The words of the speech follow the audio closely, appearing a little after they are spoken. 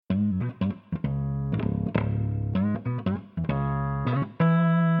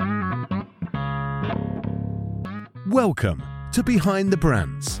Welcome to Behind the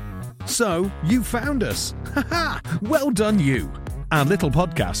Brands. So, you found us. Haha! Well done you. Our little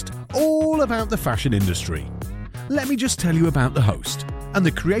podcast all about the fashion industry. Let me just tell you about the host and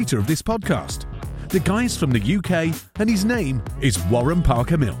the creator of this podcast. The guy's from the UK and his name is Warren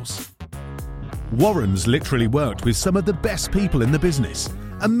Parker Mills. Warren's literally worked with some of the best people in the business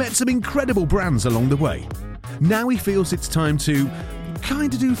and met some incredible brands along the way. Now he feels it's time to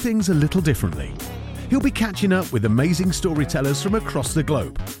kind of do things a little differently. He'll be catching up with amazing storytellers from across the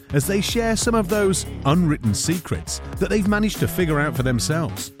globe as they share some of those unwritten secrets that they've managed to figure out for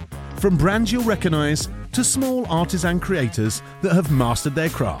themselves. From brands you'll recognise to small artisan creators that have mastered their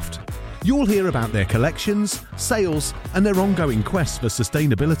craft. You'll hear about their collections, sales, and their ongoing quest for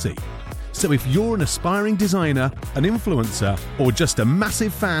sustainability. So if you're an aspiring designer, an influencer, or just a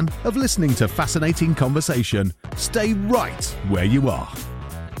massive fan of listening to fascinating conversation, stay right where you are.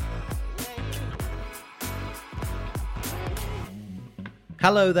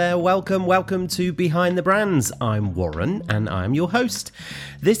 Hello there, welcome to Behind the Brands. I'm Warren and I'm your host.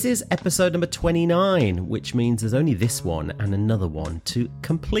 This is episode number 29, which means there's only this one and another one to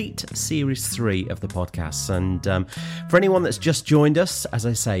complete series 3 of the podcast. And for anyone that's just joined us, as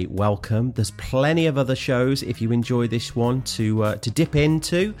I say, welcome. There's plenty of other shows if you enjoy this one to dip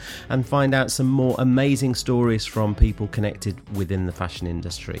into and find out some more amazing stories from people connected within the fashion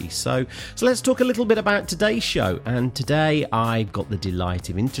industry. So let's talk a little bit about today's show. And today I've got the delight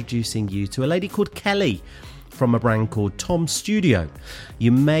of introducing you to a lady called Kelly from a brand called Tom Studio.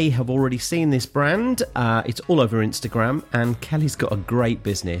 You may have already seen this brand. It's all over Instagram, and Kelly's got a great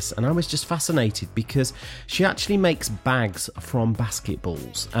business. And I was just fascinated because she actually makes bags from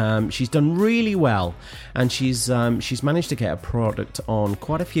basketballs. She's done really well, and she's managed to get a product on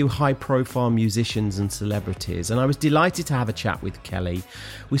quite a few high-profile musicians and celebrities. And I was delighted to have a chat with Kelly.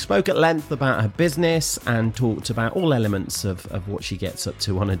 We spoke at length about her business and talked about all elements of what she gets up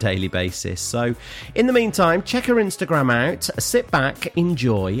to on a daily basis. So in the meantime, check her Instagram out, sit back,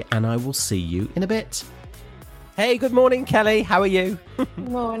 enjoy, and I will see you in a bit. Hey, good morning, Kelly. How are you?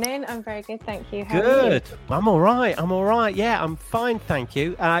 Morning. I'm very good, thank you. How are Good. you? I'm all right. Yeah, I'm fine, thank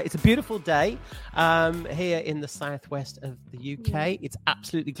you. It's a beautiful day here in the southwest of the UK. It's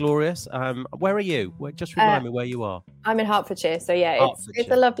absolutely glorious. Where are you? Just remind me where you are. I'm in Hertfordshire, so yeah, it's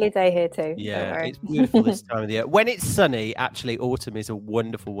a lovely day here too. Yeah, it's beautiful this time of the year. When it's sunny, actually, autumn is a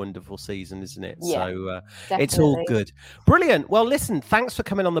wonderful, wonderful season, isn't it? Yeah, so it's all good. Brilliant. Well, listen, thanks for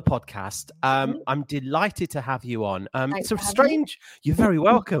coming on the podcast. I'm delighted to have you on. It's a strange. You're very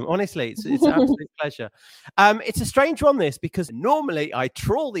welcome. Honestly, it's an absolute pleasure. It's a strange one, this, because normally I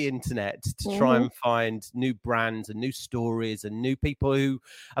trawl the internet to try and find new brands and new stories and new people who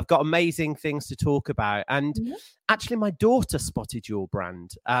have got amazing things to talk about. And actually, my daughter spotted your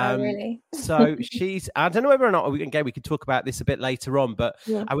brand. Oh, really? So I don't know whether or not, again, we could talk about this a bit later on, but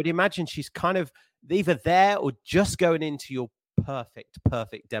I would imagine she's kind of either there or just going into your perfect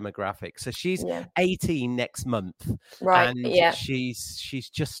demographic. So she's 18 next month, right? And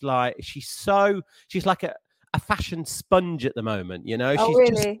she's just like she's like a fashion sponge at the moment, you know.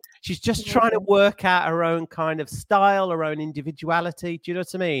 She's just trying to work out her own kind of style, her own individuality. Do you know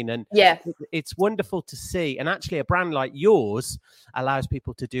what I mean? And it's wonderful to see. And actually, a brand like yours allows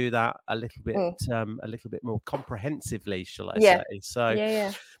people to do that a little bit more comprehensively, shall I say?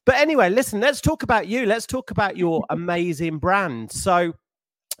 So, but anyway, listen. Let's talk about you. Let's talk about your amazing brand. So,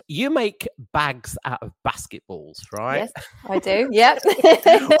 you make bags out of basketballs, right? Yes, I do. Yep.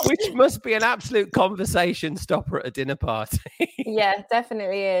 Which must be an absolute conversation stopper at a dinner party. Yeah,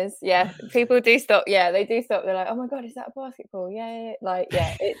 definitely is. Yeah, people do stop. Yeah, they do stop. They're like, "Oh my God, is that a basketball?" Yeah.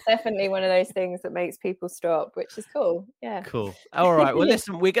 It's definitely one of those things that makes people stop, which is cool. Yeah. Cool. All right. Well,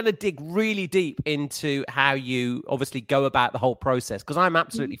 listen, we're going to dig really deep into how you obviously go about the whole process, because I'm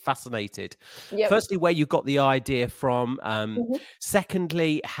absolutely fascinated. Yep. Firstly, where you got the idea from.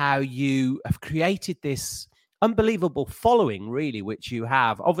 Secondly, how you have created this unbelievable following, really, which you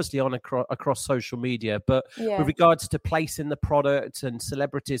have obviously on across social media, but with regards to placing the product and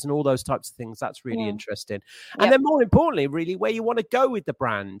celebrities and all those types of things, that's really interesting. And then more importantly, really, where you want to go with the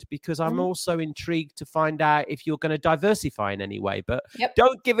brand, because I'm also intrigued to find out if you're going to diversify in any way, but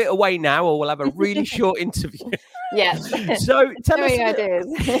don't give it away now or we'll have a really short interview. So tell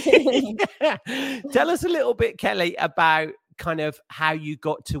us a little bit, Kelly, about kind of how you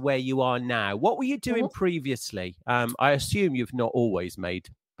got to where you are now. What were you doing previously? I assume you've not always made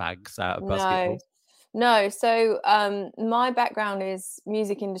bags out of basketballs. No. So my background is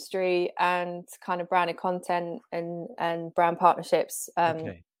music industry and kind of branded content and brand partnerships.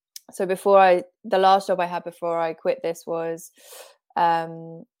 So the last job I had before I quit this was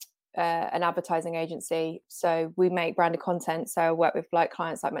an advertising agency. So we make branded content. So I work with like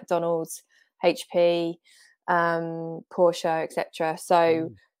clients like McDonald's, HP, Porsche, etc.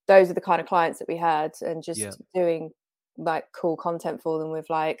 So those are the kind of clients that we had, and just doing like cool content for them with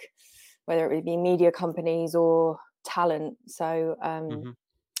like whether it would be media companies or talent. So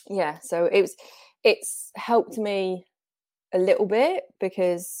so it's helped me a little bit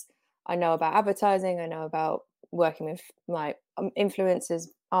because I know about advertising, I know about working with like influencers,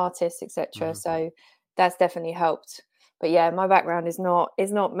 artists, etc. So that's definitely helped. But yeah, my background is not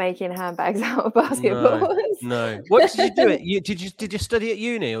making handbags out of basketballs. No. What did you do? Did you study at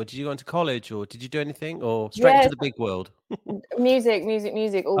uni, or did you go into college, or did you do anything, or straight into the big world? music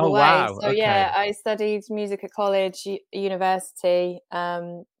all the way. Wow. So yeah, I studied music at college, university.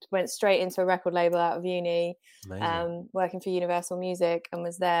 Went straight into a record label out of uni. Working for Universal Music, and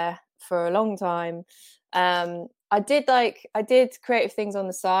was there for a long time. I did creative things on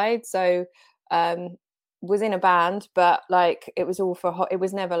the side. So was in a band, but like it was all it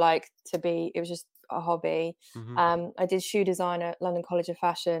was never like to be, it was just a hobby. I did shoe design at London College of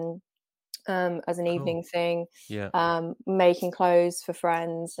Fashion as an evening thing, making clothes for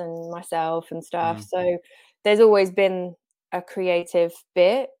friends and myself and stuff. So there's always been a creative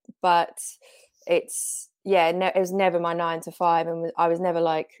bit, but it was never my 9 to 5, and I was never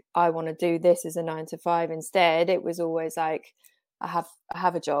like, I want to do this as a 9 to 5. Instead, it was always like, I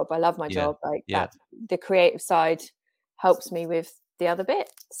have a job. I love my job. Like that, the creative side helps me with the other bit.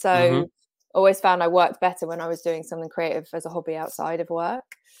 So always found I worked better when I was doing something creative as a hobby outside of work.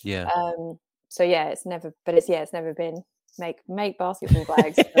 So yeah, it's never been make basketball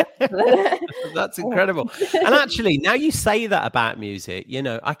bags. That's incredible. And actually, now you say that about music, you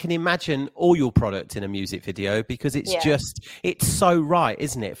know, I can imagine all your product in a music video, because it's it's so right,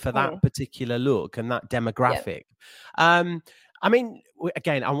 isn't it, for that particular look and that demographic. I mean,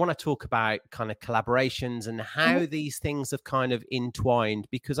 again, I want to talk about kind of collaborations and how these things have kind of entwined,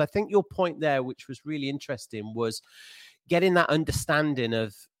 because I think your point there, which was really interesting, was getting that understanding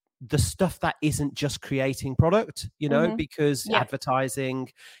of the stuff that isn't just creating product, you know, because advertising,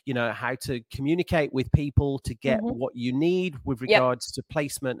 you know, how to communicate with people to get what you need with regards to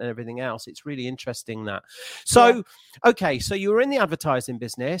placement and everything else. It's really interesting that. So, okay, so you were in the advertising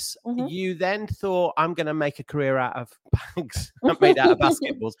business. You then thought, I'm going to make a career out of bags, made out of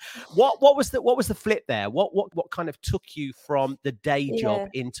basketballs. What was the flip there? What kind of took you from the day job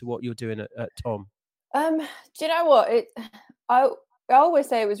into what you're doing at Tom? Do you know what? I always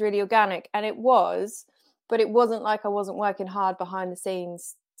say it was really organic, and it was, but it wasn't like I wasn't working hard behind the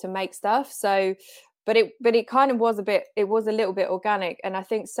scenes to make stuff. So, but it kind of was it was a little bit organic. And I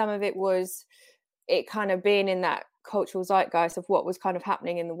think some of it was it kind of being in that cultural zeitgeist of what was kind of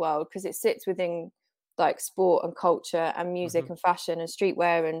happening in the world, because it sits within like sport and culture and music and fashion and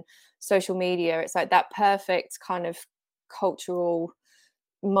streetwear and social media. It's like that perfect kind of cultural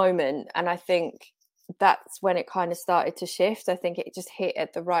moment. And I think that's when it kind of started to shift. I think it just hit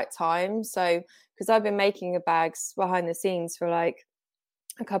at the right time. So because I've been making the bags behind the scenes for like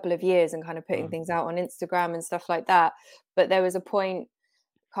a couple of years and kind of putting things out on Instagram and stuff like that, but there was a point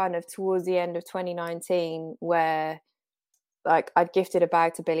kind of towards the end of 2019 where like I'd gifted a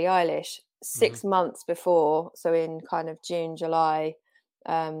bag to Billie Eilish 6 months before, so in kind of June, July,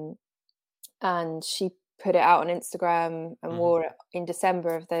 and she put it out on Instagram and wore it in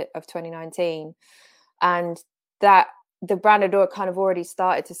December of 2019. And that the brand had kind of already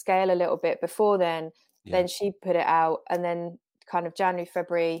started to scale a little bit before then. Then she put it out, and then kind of January,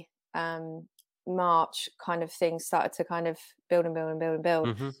 February, March kind of things started to kind of build.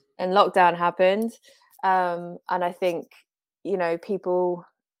 And lockdown happened. And I think, you know, people,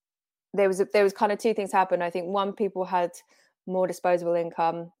 there was kind of two things happened. I think one, people had more disposable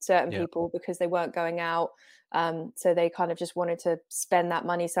income, certain people, because they weren't going out. So they kind of just wanted to spend that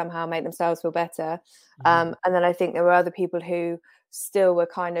money somehow, make themselves feel better. And then I think there were other people who still were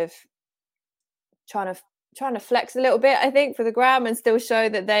kind of trying to flex a little bit, I think, for the gram, and still show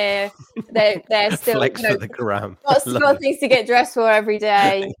that they're still flex for the gram. Got things to get dressed for every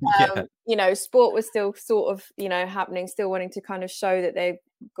day. You know, sport was still sort of, you know, happening, still wanting to kind of show that they've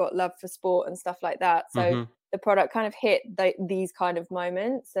got love for sport and stuff like that. So the product kind of hit these kind of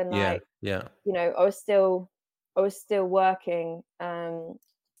moments, and you know, I was still working.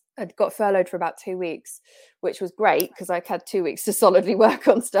 I'd got furloughed for about 2 weeks, which was great because I had 2 weeks to solidly work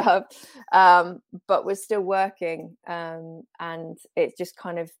on stuff, but was still working. And it just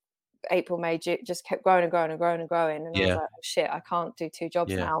kind of April, May, June, just kept growing and growing and growing and growing. And I was like, oh, shit, I can't do 2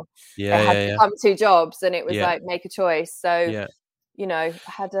 jobs now. I had to become 2 jobs, and it was like, make a choice. So, you know,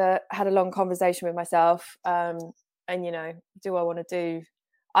 had a long conversation with myself. And, you know, do I want to do,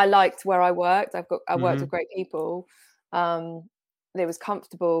 I liked where I worked. I worked with great people. There was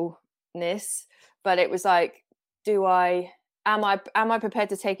comfortableness, but it was like, am I prepared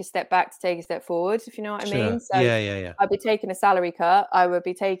to take a step back to take a step forward, if you know what I mean? So Yeah. I'd be taking a salary cut, I would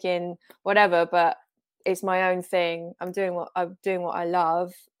be taking whatever, but it's my own thing. I'm doing what I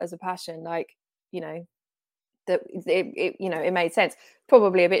love as a passion. Like, you know, that it you know, it made sense.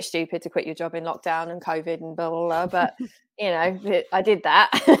 Probably a bit stupid to quit your job in lockdown and COVID and blah blah blah, but you know, I did that.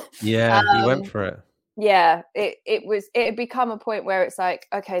 Yeah, you went for it. Yeah, it had become a point where it's like,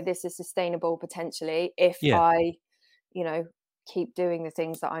 okay, this is sustainable potentially if I, you know, keep doing the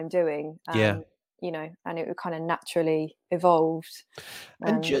things that I'm doing. You know, and it kind of naturally evolved.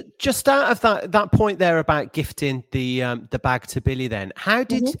 And just out of that point there about gifting the bag to Billy, then how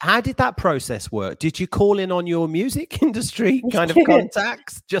did that process work? Did you call in on your music industry kind of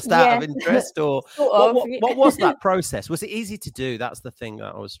contacts just out of interest, or what was that process? Was it easy to do? That's the thing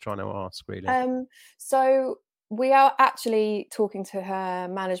that I was trying to ask, really. So we are actually talking to her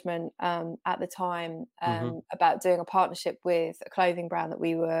management at the time about doing a partnership with a clothing brand that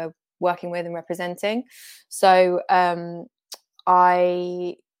we were working with and representing. So I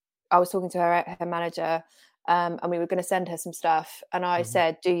was talking to her manager, and we were going to send her some stuff, and I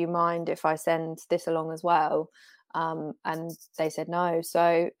said, do you mind if I send this along as well? And they said no.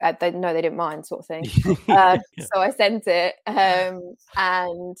 So they didn't mind, sort of thing. So I sent it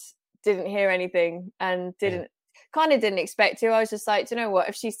and didn't hear anything, and didn't expect to. I was just like, do you know what,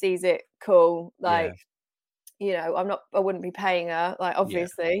 if she sees it, cool, like you know, I wouldn't be paying her, like,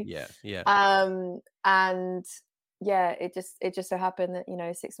 obviously. And it just so happened that, you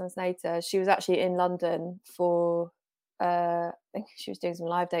know, 6 months later, she was actually in London for I think she was doing some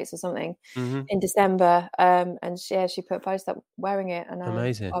live dates or something in December, and she put a post up wearing it, and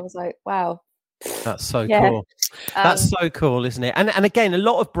amazing. I was like, wow, that's so cool. That's so cool, isn't it? And again, a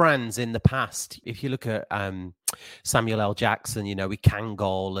lot of brands in the past, if you look at Samuel L. Jackson, you know, with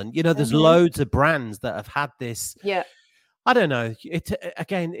Kangol, and you know, there's loads of brands that have had this. I don't know.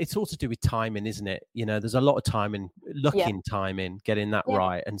 It's all to do with timing, isn't it? You know, there's a lot of timing, timing, getting that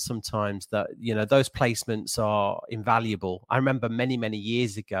right. And sometimes that, you know, those placements are invaluable. I remember many, many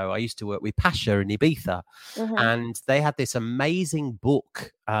years ago, I used to work with Pasha in Ibiza, and they had this amazing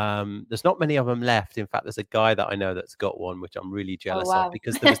book. There's not many of them left. In fact, there's a guy that I know that's got one, which I'm really jealous of,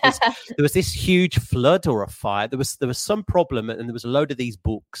 because there was this huge flood or a fire. There was some problem, and there was a load of these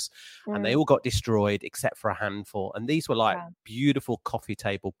books, and they all got destroyed except for a handful. And these were like beautiful coffee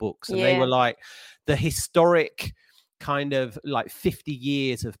table books, and they were like the historic kind of like 50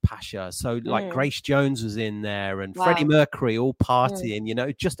 years of Pasha. So like Grace Jones was in there, and Freddie Mercury all partying, you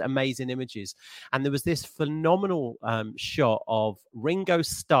know, just amazing images. And there was this phenomenal shot of Ringo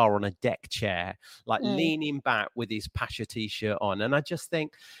Starr on a deck chair, like leaning back with his Pasha t-shirt on. And I just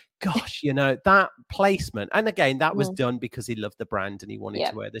think, gosh, you know, that placement, and again, that was done because he loved the brand and he wanted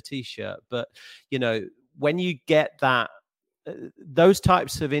to wear the t-shirt. But, you know, when you get that, those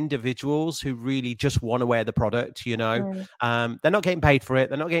types of individuals who really just want to wear the product, you know, they're not getting paid for it,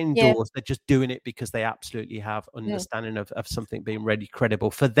 they're not getting endorsed, they're just doing it because they absolutely have understanding of something being really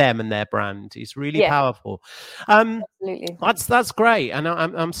credible for them and their brand. Is really powerful. Absolutely. That's great, and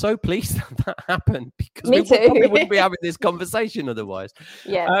I'm so pleased that happened, because we probably wouldn't be having this conversation otherwise.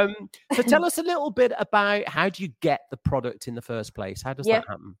 So tell us a little bit about, how do you get the product in the first place? How does that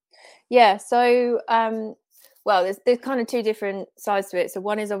happen? So well, there's kind of two different sides to it. So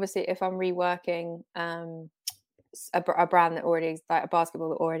one is obviously if I'm reworking a brand that already, like a basketball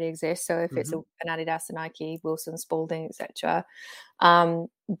that already exists. So if it's an Adidas, a Nike, Wilson, Spalding, etc.,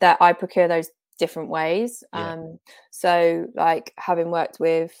 that I procure those different ways. So like having worked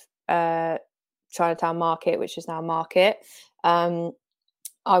with Chinatown Market, which is now Market,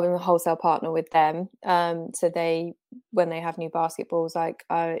 I'm a wholesale partner with them. So they, when they have new basketballs, like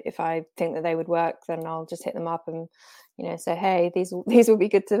if I think that they would work, then I'll just hit them up and, you know, say, hey, these will be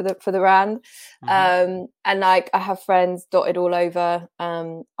good for the brand. And like I have friends dotted all over.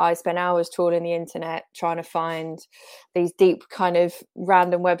 I spend hours trawling the internet trying to find these deep kind of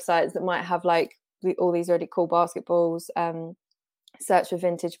random websites that might have like all these really cool basketballs. Search for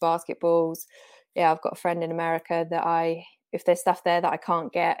vintage basketballs. Yeah, I've got a friend in America that if there's stuff there that I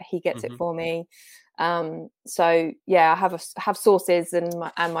can't get, he gets it for me. So yeah, I have sources and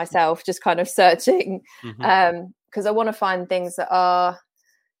myself just kind of searching, because I want to find things that are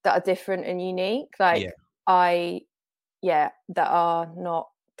different and unique. Like that are not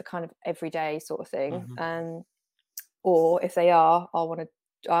the kind of everyday sort of thing. Or if they are, I'll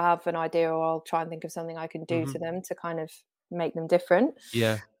have an idea, or I'll try and think of something I can do to them to kind of make them different.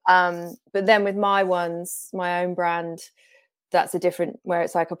 But then with my own brand, that's a different, where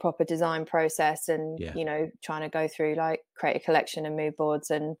it's like a proper design process, and Yeah. you know, trying to go through like create a collection and mood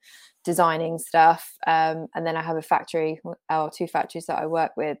boards and designing stuff. And then I have a factory, or two factories that I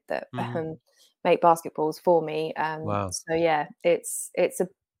work with that make basketballs for me. Wow. So yeah, it's a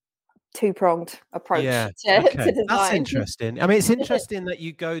two-pronged approach to design. That's interesting. I mean, it's interesting that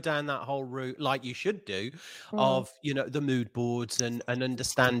you go down that whole route, like you should do, of, you know, the mood boards and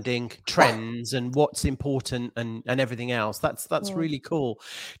understanding trends and what's important and everything else. That's really cool.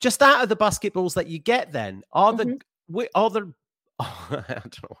 Just out of the basketballs that you get, then are the I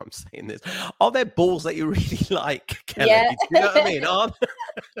don't know why I'm saying this. Are there balls that you really like, Kelly? Yeah. Do you know what I mean? Are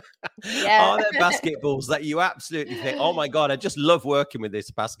there basketballs that you absolutely think, oh my God, I just love working with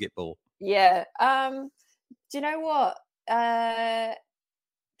this basketball? Yeah. Do you know what? The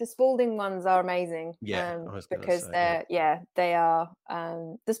Spalding ones are amazing. Yeah, because they are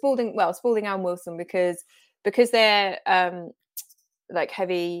the Spalding and Wilson, because they're like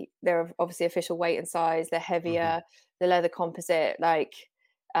heavy. They're obviously official weight and size. They're heavier. The leather composite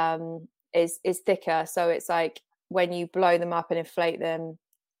is thicker, so it's like when you blow them up and inflate them,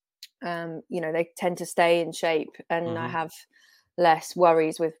 you know, they tend to stay in shape, and I have less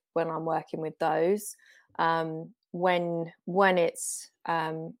worries with when I'm working with those. When it's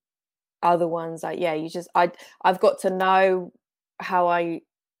other ones, like I've got to know how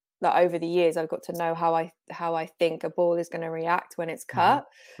over the years I've got to know how I think a ball is going to react when it's cut,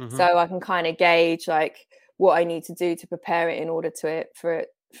 so I can kind of gauge like what I need to do to prepare it in order for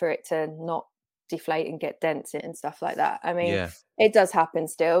it to not deflate and get dents in and stuff like that. I mean, it does happen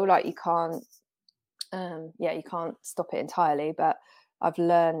still, like you can't stop it entirely, but I've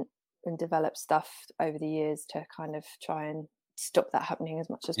learned and developed stuff over the years to kind of try and stop that happening as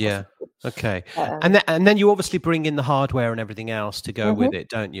much as possible. Okay. And then you obviously bring in the hardware and everything else to go with it,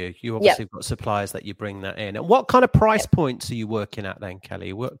 don't you? You obviously got suppliers that you bring that in. And what kind of price points are you working at then,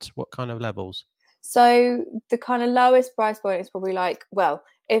 Kelly? What kind of levels? So the kind of lowest price point is probably like, well,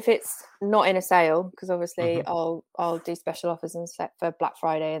 if it's not in a sale, because obviously I'll do special offers and set for Black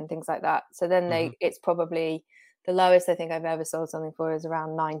Friday and things like that. So then it's probably the lowest I think I've ever sold something for is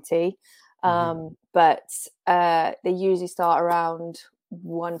around 90. But they usually start around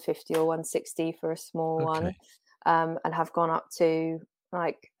 150 or 160 for a small one, and have gone up to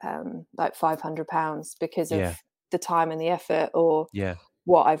like £500 because of the time and the effort or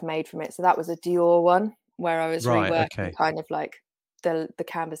what I've made from it. So that was a Dior one where I was reworking kind of like the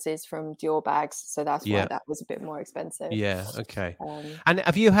canvases from Dior bags, so that's why that was a bit more expensive. And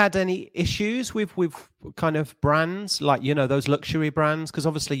have you had any issues with kind of brands like, you know, those luxury brands? Because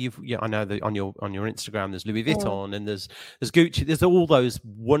obviously I know that on your Instagram there's Louis Vuitton and there's Gucci, there's all those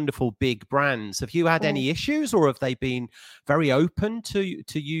wonderful big brands. Have you had any issues, or have they been very open to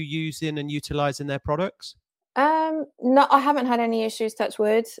you using and utilizing their products? No, I haven't had any issues, touch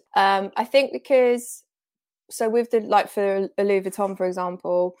wood. I think because so with the, like for a Louis Vuitton, for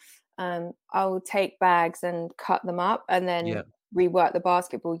example, I will take bags and cut them up and then rework the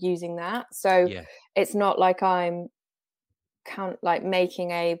basketball using that. So it's not like I'm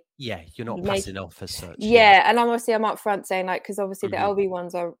making a you're not passing off as such. And I'm upfront saying, like, because obviously the LV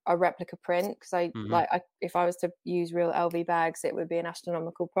ones are a replica print, because I if I was to use real LV bags it would be an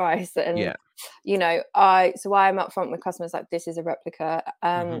astronomical price, and you know, I'm upfront with customers, like, this is a replica.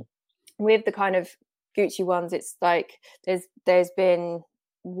 With the kind of Gucci ones, it's like there's been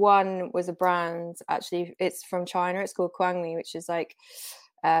one was a brand, actually it's from China, it's called Kwangmi, which is like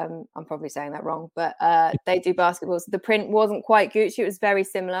I'm probably saying that wrong, but they do basketballs. The print wasn't quite Gucci, it was very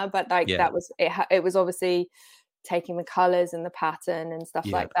similar, but like that was it was obviously taking the colors and the pattern and stuff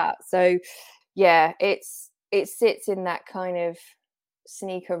like that. So it sits in that kind of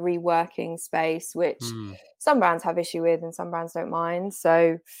sneaker reworking space, which some brands have issue with and some brands don't mind.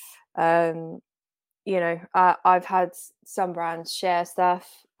 So you know, I've had some brands share stuff,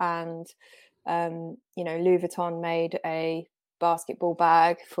 and you know, Louis Vuitton made a basketball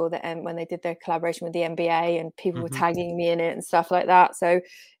bag for the when they did their collaboration with the NBA, and people were tagging me in it and stuff like that. So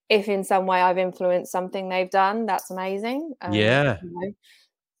if in some way I've influenced something they've done, that's amazing. You know?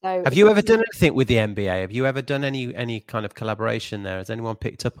 So have you ever done anything with the NBA? Have you ever done any kind of collaboration there? Has anyone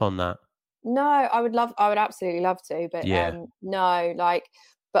picked up on that? No, I would absolutely love to, but no, like,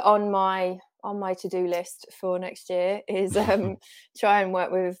 but on my to-do list for next year is try and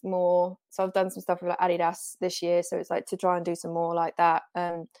work with more. So I've done some stuff with like Adidas this year, so it's like to try and do some more like that,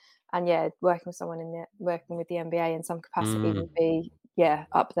 and working with someone working with the NBA in some capacity yeah,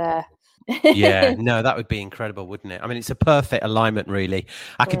 up there. Yeah, no, that would be incredible, wouldn't it? I mean, it's a perfect alignment, really.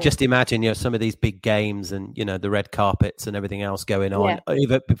 I could just imagine, some of these big games and, the red carpets and everything else going on,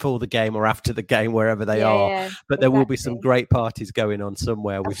 either before the game or after the game, wherever they are. Yeah, but there will be some great parties going on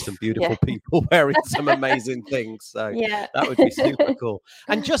somewhere with some beautiful people wearing some amazing things. So that would be super cool.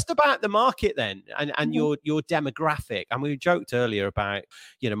 And just about the market then, and your demographic. And we joked earlier about,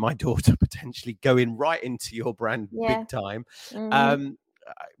 my daughter potentially going right into your brand big time.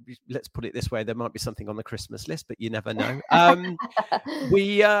 Let's put it this way: there might be something on the Christmas list, but you never know. But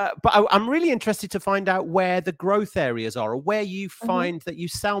I'm really interested to find out where the growth areas are, or where you find that you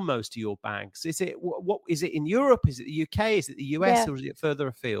sell most of your bags. Is it what is it in Europe? Is it the UK? Is it the US? Or is it further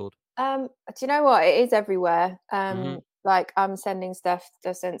afield? Do you know what? It is everywhere. Like I'm sending stuff.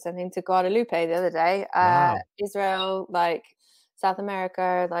 I sent something to Guadalupe the other day. Israel, like South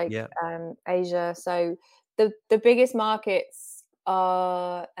America, like Asia. So the biggest markets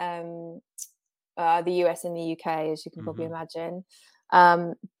are the US and the UK, as you can probably imagine.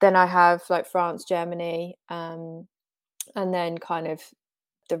 Then I have like France, Germany, and then kind of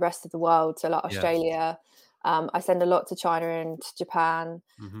the rest of the world, so like Australia. I send a lot to China and Japan,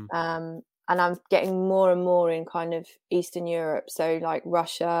 and I'm getting more and more in kind of Eastern Europe, so like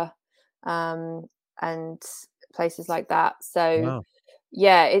Russia, and places like that. So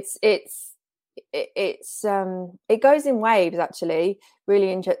it goes in waves, actually.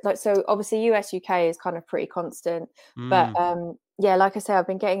 Really interesting. Like, so obviously US UK is kind of pretty constant, but like I say, I've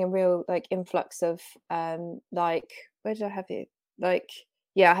been getting a real like influx of like, where did I have it? Like,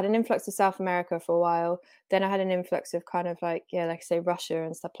 I had an influx of South America for a while. Then I had an influx of kind of like, like I say, Russia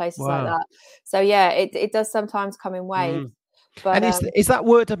and stuff, places like that. So it does sometimes come in waves. But, and is that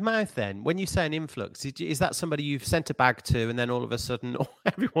word of mouth then? When you say an influx, is that somebody you've sent a bag to, and then all of a sudden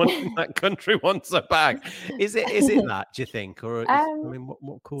everyone in that country wants a bag? Is it that? Do you think, or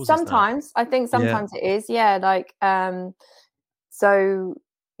what causes sometimes that? I think sometimes it is. Like so.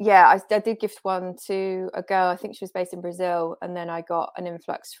 I did gift one to a girl. I think she was based in Brazil, and then I got an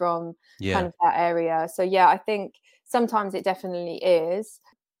influx from kind of that area. So I think sometimes it definitely is.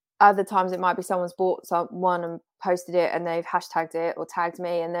 Other times it might be someone's bought one and posted it, and they've hashtagged it or tagged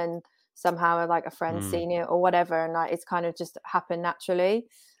me, and then somehow like a friend's seen it or whatever, and like it's kind of just happened naturally.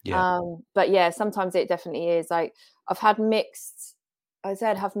 But sometimes it definitely is. Like I've had mixed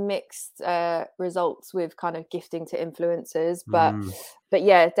results with kind of gifting to influencers, but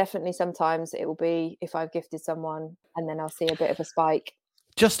definitely sometimes it will be if I've gifted someone and then I'll see a bit of a spike.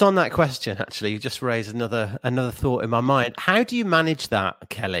 Just on that question, actually, you just raised another thought in my mind. How do you manage that,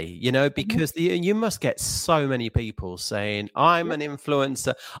 Kelly? Because you must get so many people saying, I'm an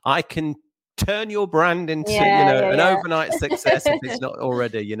influencer. I can turn your brand into, an overnight success if it's not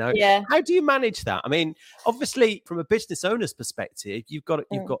already, How do you manage that? I mean, obviously, from a business owner's perspective, you've got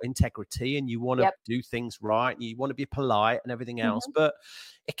integrity, and you want to do things right, and you want to be polite and everything else. But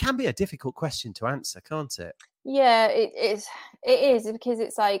it can be a difficult question to answer, can't it? Yeah, it is because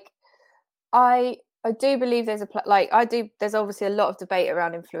it's like I do believe there's there's obviously a lot of debate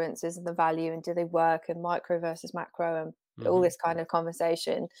around influencers and the value, and do they work, and micro versus macro, and all this kind of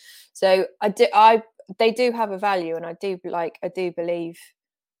conversation. So they do have a value, and I do believe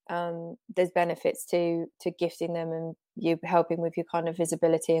there's benefits to gifting them and you helping with your kind of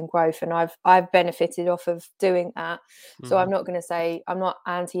visibility and growth, and I've benefited off of doing that. So I'm not going to say I'm not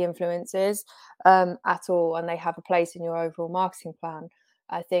anti-influencers at all, and they have a place in your overall marketing plan.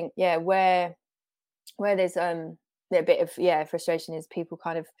 I think where there's a bit of frustration is people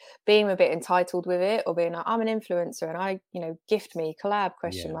kind of being a bit entitled with it, or being like, I'm an influencer and I gift me collab ?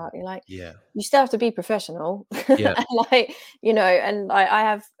 You're like, you still have to be professional. And like and like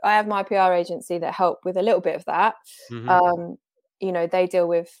I have my PR agency that help with a little bit of that. They deal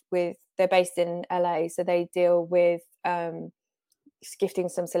with they're based in LA, so they deal with gifting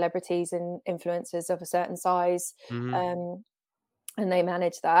some celebrities and influencers of a certain size, and they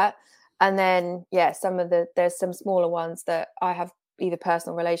manage that. And then, there's some smaller ones that I have either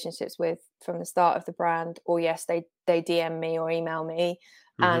personal relationships with from the start of the brand, or they DM me or email me,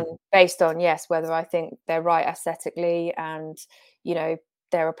 and based on whether I think they're right aesthetically and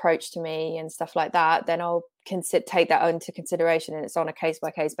their approach to me and stuff like that, then I'll take that into consideration, and it's on a case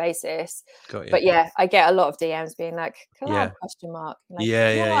by case basis. But I get a lot of DMs being like, collab ? Like,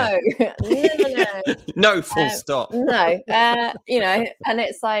 no, no, full stop. No, and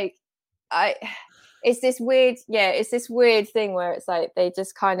it's like. It's this weird thing where it's like they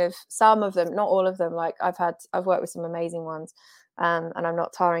just kind of, some of them, not all of them, like I've worked with some amazing ones, and I'm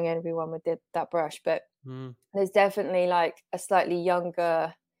not tarring everyone with that brush, but there's definitely like a slightly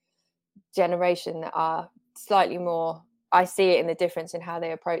younger generation that are slightly more I see it in the difference in how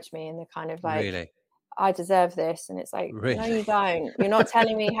they approach me, and they're kind of like, Really? I deserve this. And it's like, Really? no, you don't. You're not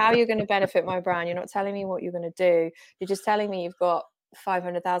telling me how you're going to benefit my brand. You're not telling me what you're going to do. You're just telling me you've got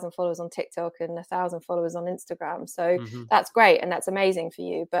 500,000 followers on TikTok and 1,000 followers on Instagram. So that's great. And that's amazing for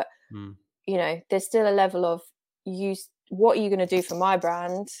you. But, you know, there's still a level of what are you going to do for my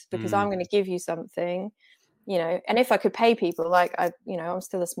brand? Because I'm going to give you something, you know, and if I could pay people, like I'm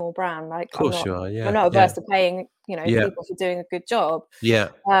still a small brand. Like, of course you are. Yeah. I'm not averse to paying, you know, people for doing a good job. Yeah.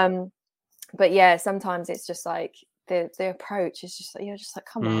 But yeah, sometimes it's just like the approach is just like, you're just like,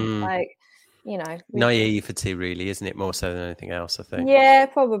 come on, like, you know, naivety, really, isn't it? More so than anything else, I think. Yeah,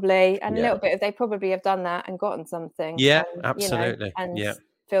 probably, and a little bit of they probably have done that and gotten something. Yeah, absolutely. You know, and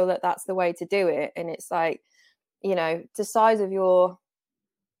feel that that's the way to do it. And it's like, you know, the size of who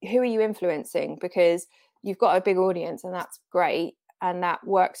are you influencing? Because you've got a big audience, and that's great, and that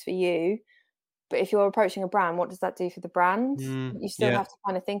works for you. But if you're approaching a brand, what does that do for the brand? You still have to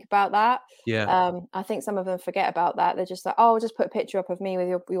kind of think about that. Yeah. I think some of them forget about that. They're just like, oh, I'll just put a picture up of me with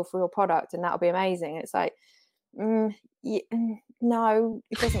your product, and that'll be amazing. It's like, no,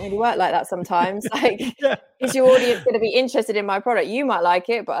 it doesn't really work like that sometimes. Like, is your audience going to be interested in my product? You might like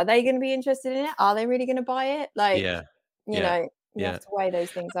it, but are they going to be interested in it? Are they really going to buy it? Like, you know. You have to weigh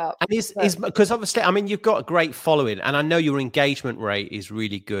those things up. And because obviously, I mean, you've got a great following, and I know your engagement rate is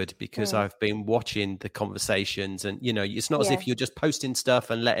really good because I've been watching the conversations, and you know, it's not as if you're just posting stuff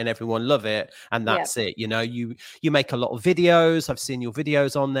and letting everyone love it and that's it. You know, you make a lot of videos. I've seen your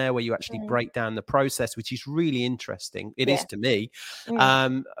videos on there where you actually break down the process, which is really interesting. It is to me,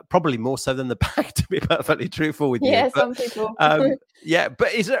 probably more so than the back, to be perfectly truthful with you. Yeah, some people.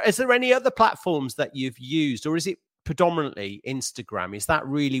 But is there any other platforms that you've used, or is it predominantly Instagram? Is that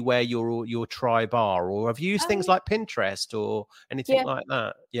really where your tribe are, or have you used things like Pinterest or anything like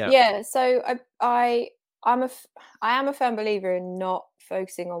that? Yeah. So I am a firm believer in not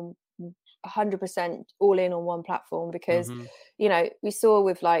focusing on 100% all in on one platform, because you know, we saw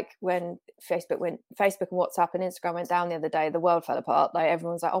with like when Facebook and WhatsApp and Instagram went down the other day, the world fell apart. Like,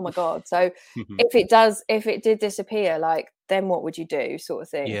 everyone's like, oh my god. So if it did disappear, like, then what would you do, sort of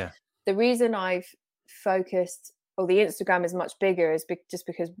thing. The reason I've focused, the Instagram is much bigger, is just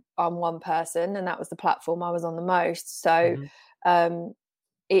because I'm one person, and that was the platform I was on the most. So it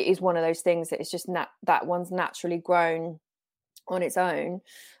is one of those things that it's just that one's naturally grown on its own.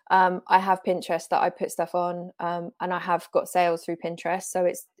 I have Pinterest that I put stuff on, and I have got sales through Pinterest.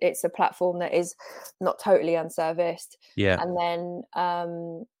 So it's a platform that is not totally unserviced. And then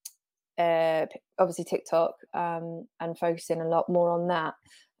obviously TikTok, and focusing a lot more on that.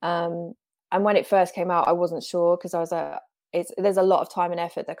 And when it first came out, I wasn't sure, because I was like, there's a lot of time and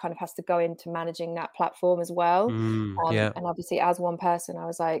effort that kind of has to go into managing that platform as well. And obviously, as one person, I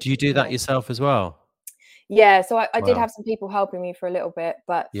was like, do you do that yourself as well? Yeah, so I did have some people helping me for a little bit,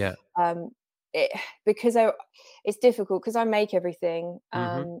 but because it's difficult, because I make everything.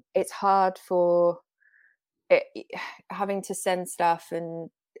 It's hard for having to send stuff and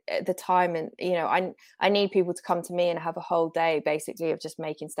the time, and you know, I need people to come to me and have a whole day basically of just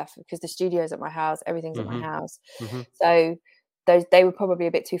making stuff, because the studio's at my house, everything's at my house. So they were probably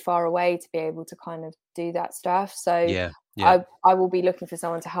a bit too far away to be able to kind of do that stuff. So I will be looking for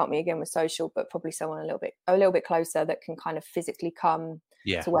someone to help me again with social, but probably someone a little bit closer that can kind of physically come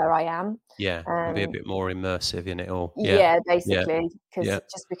to where I am. Be a bit more immersive in it all. Basically,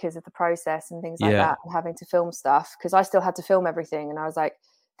 just because of the process and things like that, and having to film stuff, because I still had to film everything, and I was like,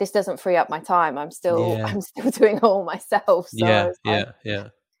 this doesn't free up my time. I'm still doing it all myself. So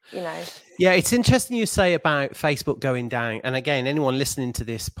you know. Yeah, it's interesting you say about Facebook going down. And again, anyone listening to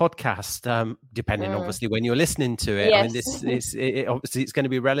this podcast, depending obviously when you're listening to it, I mean, this is obviously it's going to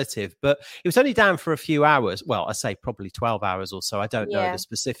be relative, but it was only down for a few hours. Well, I say probably 12 hours or so. I don't know the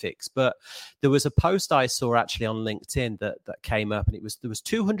specifics, but there was a post I saw actually on LinkedIn that came up, and there was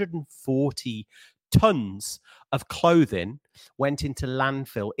 240 tons of clothing went into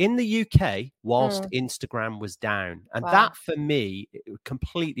landfill in the UK whilst Instagram was down. And that for me, it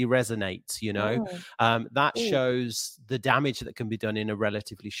completely resonates, you know. That shows the damage that can be done in a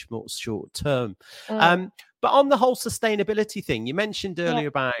relatively short term. But on the whole sustainability thing, you mentioned earlier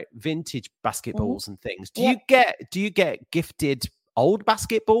about vintage basketballs and things. Do you get gifted old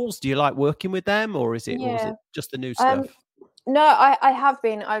basketballs? Do you like working with them, or is it just the new stuff? No, I have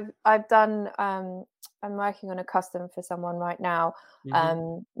been. I've done. I'm working on a custom for someone right now,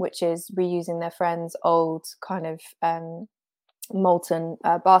 which is reusing their friend's old kind of molten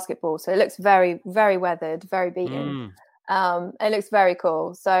basketball. So it looks very, very weathered, very beaten. It looks very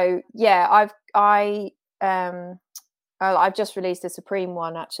cool. So yeah, I've just released a Supreme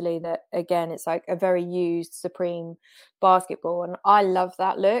one actually. That again, it's like a very used Supreme basketball, and I love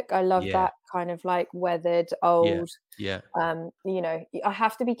that look. I love that kind of like weathered old. Yeah. You know, I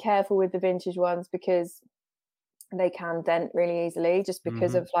have to be careful with the vintage ones because they can dent really easily, just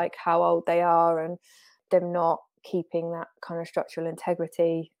because of like how old they are and them not keeping that kind of structural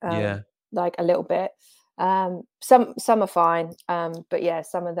integrity. Like a little bit. Some are fine, but yeah,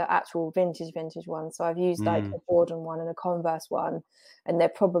 some of the actual vintage ones. So I've used like a Jordan one and a Converse one, and they're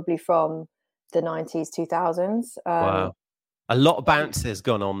probably from the 90s, 2000s. Wow, a lot of bounces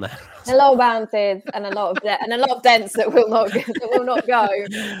gone on there. A lot of bounces and a lot of dents that will not go.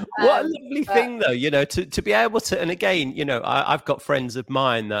 What a lovely thing, though, you know, to be able to. And again, you know, I've got friends of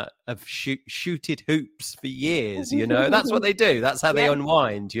mine that have shooted hoops for years. You know, that's what they do. That's how they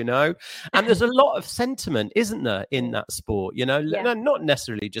unwind. You know, and there's a lot of sentiment, isn't there, in that sport? You know, not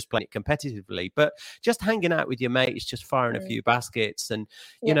necessarily just playing it competitively, but just hanging out with your mates, just firing a few baskets, and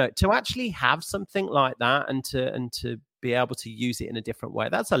you know, to actually have something like that, and to be able to use it in a different way.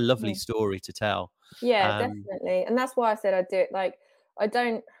 That's a lovely story to tell. Yeah, definitely. And that's why I said I'd do it. Like, I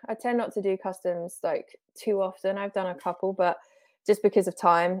tend not to do customs like too often. I've done a couple, but just because of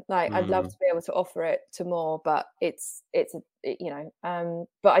time, like I'd love to be able to offer it to more, but it's you know,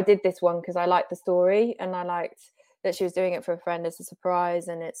 but I did this one because I liked the story and I liked that she was doing it for a friend as a surprise.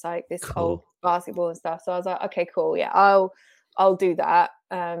 And it's like this old basketball and stuff. So I was like, okay, cool. Yeah, I'll do that.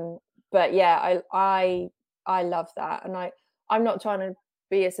 But yeah, I love that. And I'm not trying to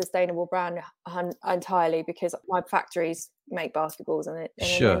be a sustainable brand entirely because my factories make basketballs and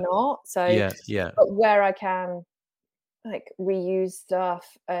they're not. So yeah. But where I can like reuse stuff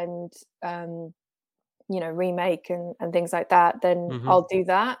and you know, remake and things like that, then I'll do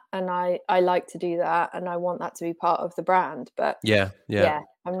that. And I like to do that and I want that to be part of the brand. But yeah.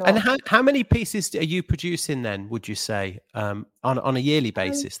 I'm not... And how many pieces are you producing then, would you say, on a yearly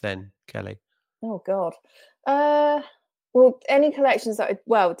basis then, Kelly? Oh God. Well, any collections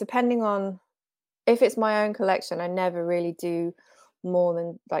depending on if it's my own collection, I never really do more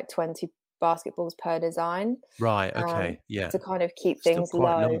than like 20 basketballs per design. Right. Okay. Yeah. To kind of keep things still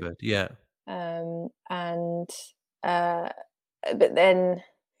quite low. Numbered. Yeah. But then,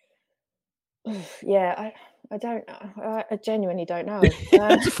 yeah, I don't know. I genuinely don't know.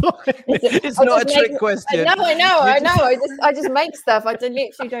 It's not a trick question. I know. I just make stuff. I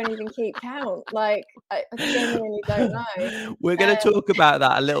literally don't even keep count. Like I genuinely don't know. We're going to talk about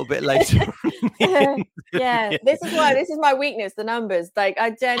that a little bit later. Yeah, this is my weakness. The numbers. Like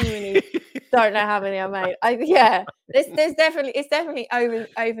I genuinely don't know how many I made. It's definitely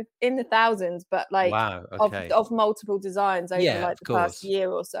over in the thousands, but like wow, okay. of multiple designs over like the past year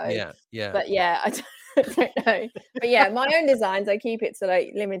or so. Yeah. But yeah, I don't know. But yeah, my own designs, I keep it to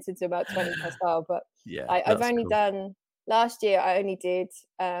like limited to about 20 per style. But yeah, I've only done last year. I only did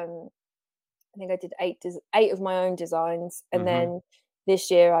I think I did eight of my own designs, and then this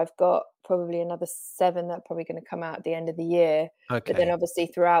year I've got probably another 7 that are probably going to come out at the end of the year. Okay. But then obviously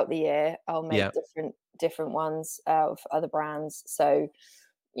throughout the year I'll make different ones of other brands. So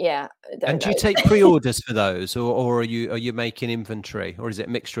yeah. And do you take pre-orders for those, or are you making inventory, or is it a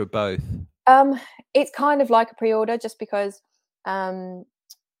mixture of both? It's kind of like a pre-order, just because I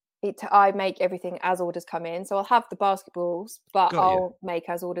make everything as orders come in. So I'll have the basketballs, but I'll make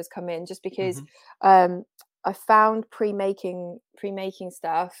as orders come in, just because I found pre-making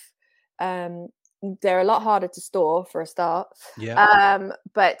stuff. They're a lot harder to store for a start.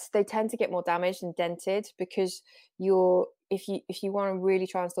 But they tend to get more damaged and dented because if you want to really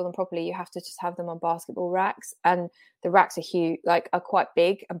try and store them properly, you have to just have them on basketball racks, and the racks are huge, are quite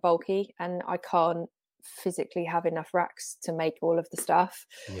big and bulky, and I can't physically have enough racks to make all of the stuff.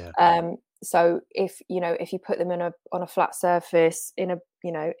 So if you put them on a flat surface in a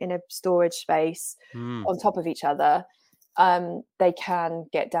storage space on top of each other, they can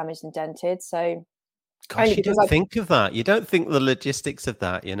get damaged and dented. So gosh, you don't think of that. You don't think the logistics of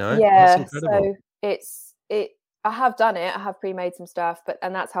that, you know? Yeah. So I have done it. I have pre-made some stuff,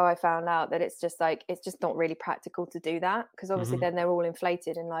 and that's how I found out that it's just not really practical to do that, because obviously then they're all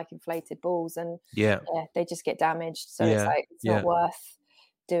inflated in like inflated balls, and they just get damaged. So it's not worth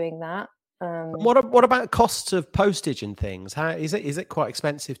doing that. What about costs of postage and things? How is it quite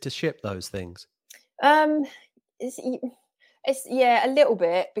expensive to ship those things? It's a little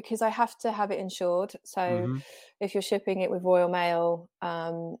bit, because I have to have it insured. So if you're shipping it with Royal Mail,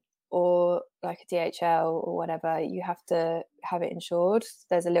 or like a DHL or whatever, you have to have it insured.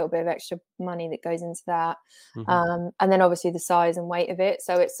 There's a little bit of extra money that goes into that. And then obviously the size and weight of it.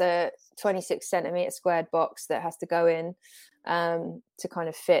 So it's a 26 centimeter squared box that has to go in to kind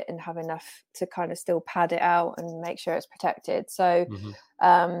of fit and have enough to kind of still pad it out and make sure it's protected. So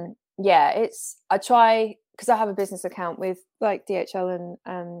I try, because I have a business account with like DHL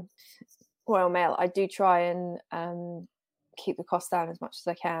and Royal Mail, I do try and keep the cost down as much as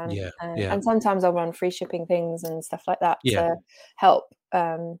I can. And sometimes I'll run free shipping things and stuff like that to help.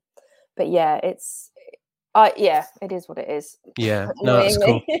 But yeah, it is what it is. Yeah, no, that's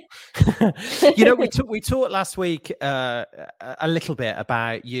cool. You know, we talked last week a little bit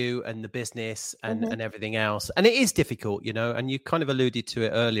about you and the business and everything else, and it is difficult, you know. And you kind of alluded to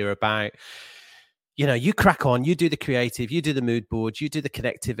it earlier about, you know, you crack on, you do the creative, you do the mood boards, you do the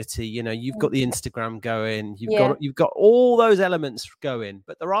connectivity. You know, you've got the Instagram going, you've got all those elements going,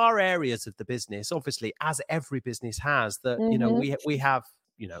 but there are areas of the business, obviously, as every business has, that you know we have,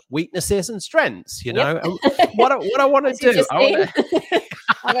 you know, weaknesses and strengths, you know. And what I want to do,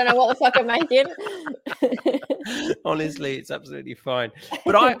 I don't know what the fuck I'm making. Honestly, it's absolutely fine.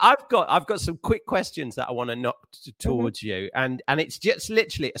 But I've got some quick questions that I want to knock towards you, and it's just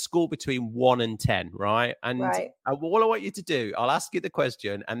literally a score between 1 and 10, right? And all I want you to do, I'll ask you the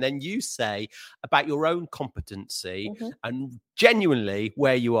question, and then you say about your own competency and genuinely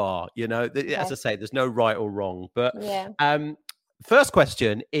where you are. You know, as I say, there's no right or wrong, but first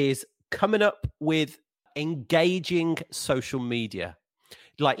question is coming up with engaging social media,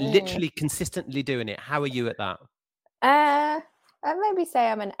 like literally consistently doing it. How are you at that? I'd maybe say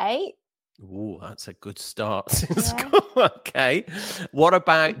I'm an 8. Oh, that's a good start. Okay. What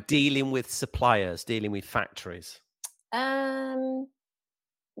about dealing with suppliers, dealing with factories?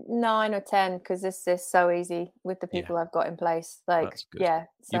 9 or 10, because this is so easy with the people I've got in place. Like, so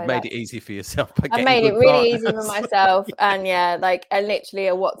you've made it easy for yourself. I've made it really easy for myself, and and literally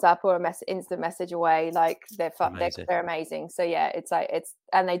a WhatsApp or a instant message away. Like they're amazing. So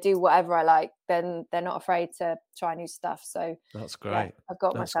and they do whatever I like. Then they're not afraid to try new stuff. So that's great. I've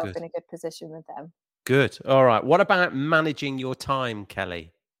got myself in a good position with them. Good. All right. What about managing your time,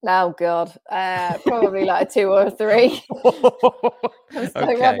 Kelly? Oh God, probably like a 2 or a 3. I'm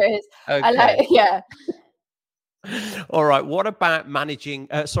so rubbish. Okay. All right. What about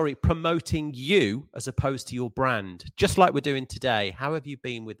promoting you as opposed to your brand, just like we're doing today? How have you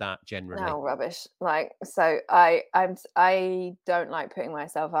been with that generally? No, rubbish. Like, so I don't like putting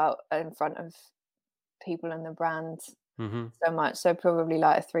myself out in front of people and the brand so much. So probably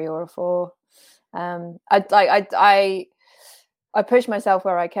like a 3 or a 4. I push myself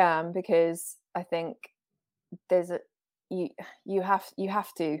where I can, because I think you have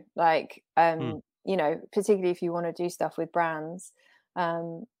to, like, you know, particularly if you want to do stuff with brands,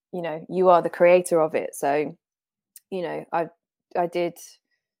 you know, you are the creator of it. So, you know, I did,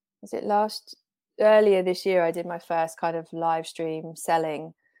 earlier this year, I did my first kind of live stream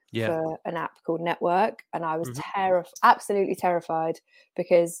selling for an app called Network. And I was absolutely terrified,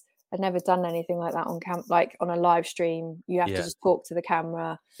 because I'd never done anything like that on a live stream. You have to just talk to the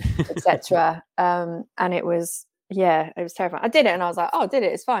camera, etc. And it was terrifying. I did it, and I was like, "Oh, I did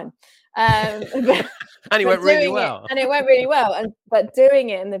it. It's fine." And it went really well. And it went really well. But doing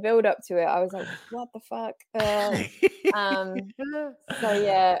it and the build up to it, I was like, "What the fuck?" So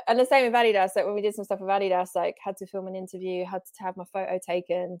yeah, and the same with Adidas. Like when we did some stuff with Adidas, like had to film an interview, had to have my photo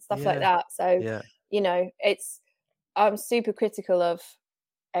taken, stuff like that. So you know, I'm super critical of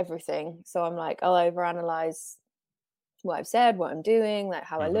everything. So I'm like, I'll overanalyze what I've said, what I'm doing, like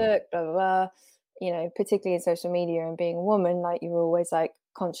how I look, blah blah blah. You know, particularly in social media and being a woman, like you're always like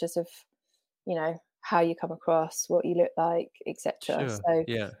conscious of, you know, how you come across, what you look like, etc. So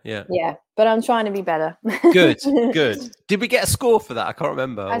yeah. But I'm trying to be better. Good. Did we get a score for that? I can't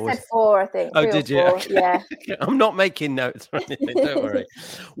remember. I said 4, I think. Oh, did you? Okay. Yeah. I'm not making notes or anything. Don't worry.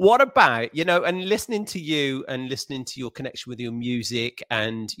 What about, you know, and listening to you and listening to your connection with your music,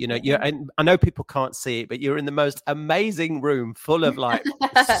 and you know, and I know people can't see it, but you're in the most amazing room full of like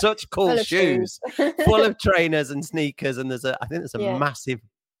such cool shoes, full of trainers and sneakers, and I think there's a massive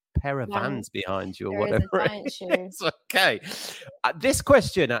pair of Vans behind you or whatever. It's okay. This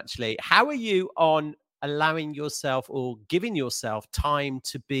question, actually, how are you on allowing yourself or giving yourself time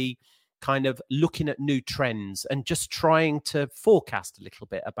to be kind of looking at new trends and just trying to forecast a little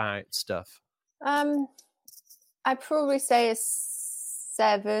bit about stuff? I'd probably say a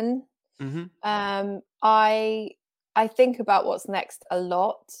 7. I think about what's next a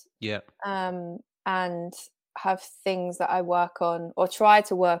lot. And have things that I work on or try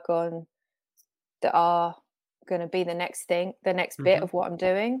to work on that are going to be the next thing, the next bit of what I'm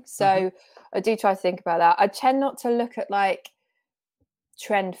doing. So I do try to think about that. I tend not to look at like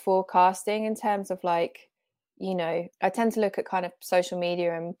trend forecasting in terms of like, you know, I tend to look at kind of social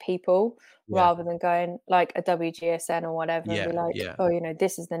media and people rather than going like a WGSN or whatever and be like, oh, you know,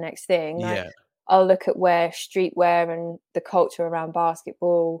 this is the next thing. Like, I'll look at where streetwear and the culture around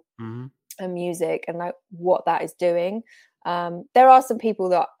basketball and music and like what that is doing. There are some people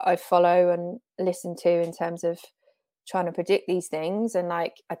that I follow and listen to in terms of trying to predict these things, and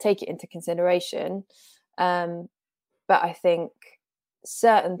like I take it into consideration. But I think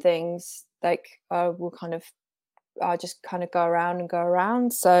certain things like I'll just kind of go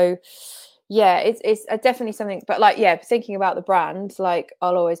around. So yeah, it's definitely something. But like, yeah, thinking about the brand, like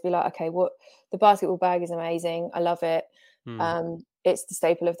I'll always be like, okay, what the basketball bag is amazing. I love it. It's the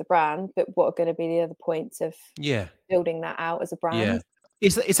staple of the brand, but what are going to be the other points of building that out as a brand?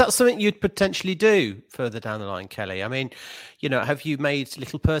 Is that something you'd potentially do further down the line, Kelly? I mean, you know, have you made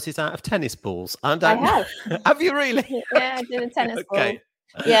little purses out of tennis balls? I have. Have you really? Yeah, I did a tennis ball.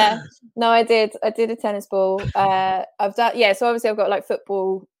 Yeah, no, I did a tennis ball. I've done, so obviously I've got like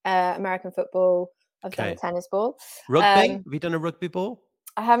football, American football. I've done a tennis ball. Rugby? Have you done a rugby ball?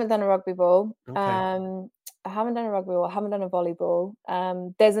 I haven't done a rugby ball. I haven't done a rugby ball. I haven't done a volleyball.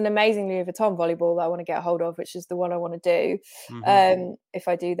 There's an amazing Louis Vuitton volleyball that I want to get a hold of, which is the one I want to do if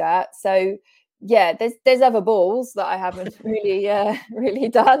I do that. So yeah, there's other balls that I haven't really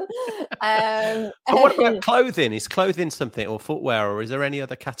done. And what about clothing? Is clothing something, or footwear, or is there any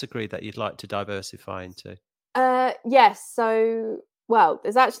other category that you'd like to diversify into? Yes. So, well,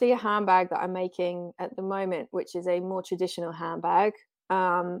 there's actually a handbag that I'm making at the moment, which is a more traditional handbag,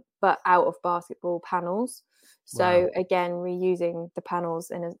 but out of basketball panels. So again, reusing the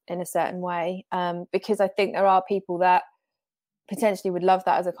panels in a certain way, because I think there are people that potentially would love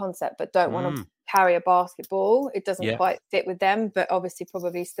that as a concept, but don't want to carry a basketball. It doesn't quite fit with them, but obviously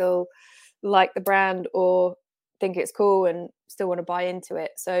probably still like the brand or think it's cool and still want to buy into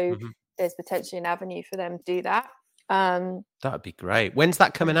it. So there's potentially an avenue for them to do that. That would be great. When's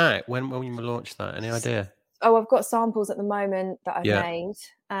that coming out? When will you launch that? Any idea? Oh, I've got samples at the moment that I've made.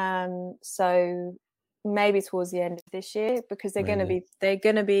 So maybe towards the end of this year, because they're going to be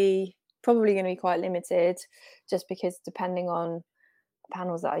probably going to be quite limited, just because depending on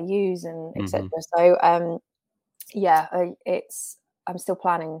panels that I use and etc. So I'm still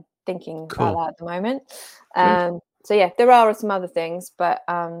thinking about that at the moment. So yeah, there are some other things, but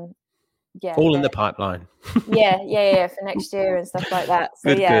all in the pipeline. for next year and stuff like that.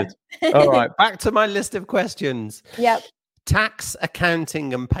 So good. All right, back to my list of questions. Yep. Tax,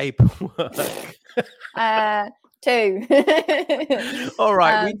 accounting, and paperwork. 2. All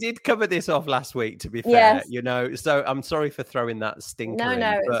right, we did cover this off last week, to be fair, you know, so I'm sorry for throwing that stinker in.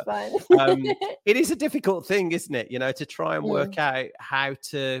 No, it's fine. It is a difficult thing, isn't it? You know, to try and work out how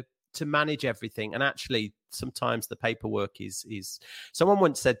to manage everything. And actually, sometimes the paperwork is someone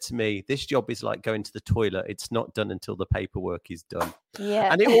once said to me, this job is like going to the toilet. It's not done until the paperwork is done.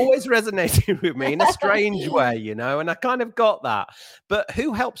 Yeah. And it always resonated with me in a strange way, you know, and I kind of got that. But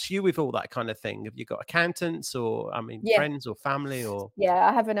who helps you with all that kind of thing? Have you got accountants or, friends or family or? Yeah,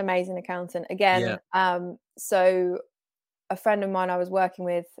 I have an amazing accountant again. So a friend of mine I was working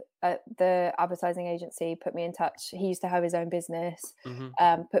with at the advertising agency put me in touch. He used to have his own business,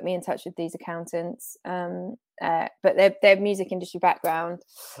 put me in touch with these accountants, but they're music industry background,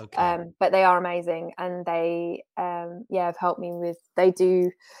 but they are amazing. And they, have helped me with, they do,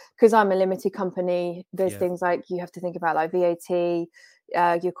 because I'm a limited company, there's things like you have to think about like VAT,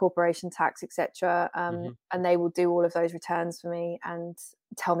 your corporation tax, etc. And they will do all of those returns for me and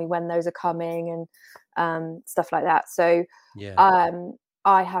tell me when those are coming and stuff like that. So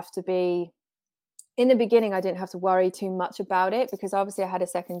I have to be, in the beginning I didn't have to worry too much about it, because obviously I had a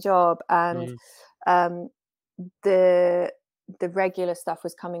second job and the regular stuff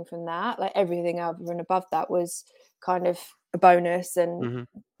was coming from that, like everything over and above that was kind of a bonus and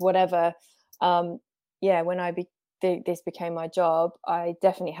whatever. When this became my job, I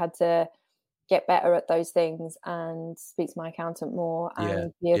definitely had to get better at those things and speak to my accountant more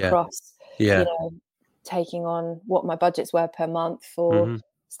and be across, you know, taking on what my budgets were per month for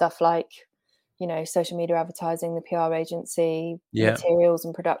stuff like, you know, social media advertising, the PR agency, materials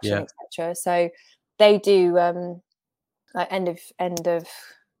and production, etc. So they do like end of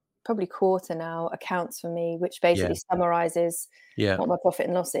probably quarter now accounts for me, which basically summarizes what my profit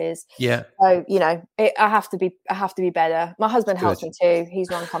and loss is. So, you know, I have to be better. My husband helps me too. He's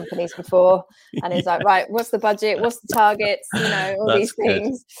run companies before and he's like, right, what's the budget? What's the targets? You know, all these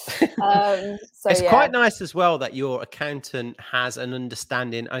things. So it's quite nice as well that your accountant has an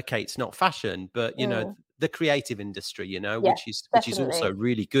understanding. Okay, it's not fashion, but you know, the creative industry, you know, Yeah, which is also definitely.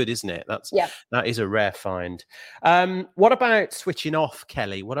 really good, isn't it? Yeah. That is a rare find. What about switching off,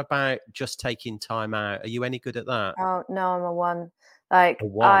 Kelly? What about just taking time out? Are you any good at that? Oh no, I'm a one. Like A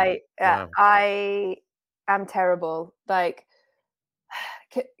one. Wow. I am terrible. Like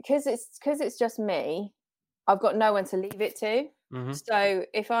because it's just me. I've got no one to leave it to. Mm-hmm. So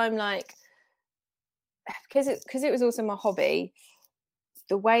if I'm like, because it was also my hobby,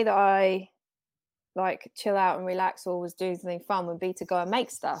 the way that I like chill out and relax or was doing something fun would be to go and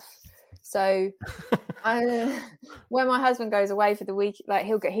make stuff. So when my husband goes away for the week, like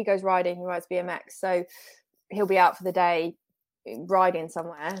he goes riding, he rides BMX, so he'll be out for the day riding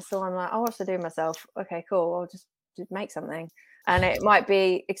somewhere. So I'm like, oh, what should I do myself? Okay, cool. I'll just make something. And it might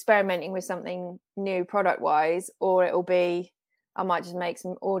be experimenting with something new product wise, or it'll be I might just make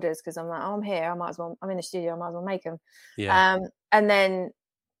some orders because I'm like, oh, I'm here. I'm in the studio. I might as well make them. Yeah. And then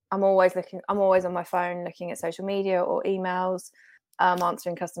I'm always on my phone looking at social media or emails,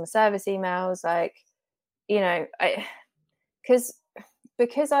 answering customer service emails. Like, you know, because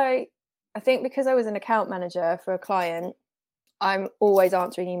I think because I was an account manager for a client, I'm always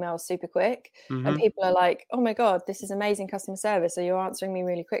answering emails super quick. Mm-hmm. And people are like, oh my God, this is amazing customer service. So you're answering me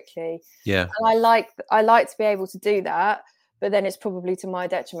really quickly. Yeah. And I like to be able to do that, but then it's probably to my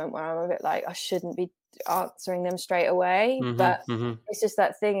detriment where I'm a bit like, I shouldn't be answering them straight away. Mm-hmm. But mm-hmm. it's just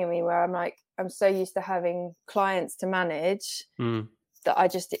that thing in me where I'm like, I'm so used to having clients to manage that I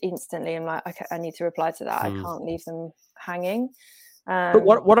just instantly am like, okay, I need to reply to that. I can't leave them hanging. But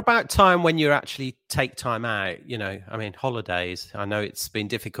what about time when you actually take time out? You know, I mean, holidays. I know it's been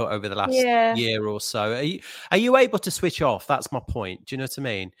difficult over the last year or so. Are you able to switch off? That's my point. Do you know what I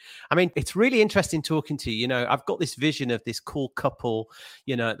mean? I mean, it's really interesting talking to you. You know, I've got this vision of this cool couple,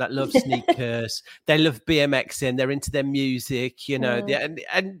 you know, that love sneakers. They love BMXing. They're into their music. You know,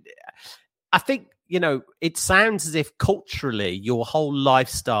 and I think, you know, it sounds as if culturally your whole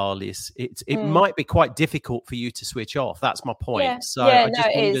lifestyle it might be quite difficult for you to switch off. That's my point. Yeah. So I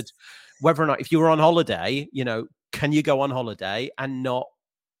just wondered whether or not, if you were on holiday, you know, can you go on holiday and not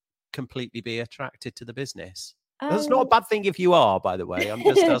completely be attracted to the business? That's not a bad thing if you are, by the way. I'm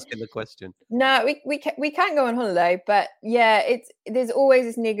just asking the question. No, we can go on holiday, but yeah, there's always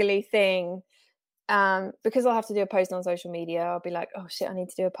this niggly thing. Because I'll have to do a post on social media. I'll be like, oh shit, I need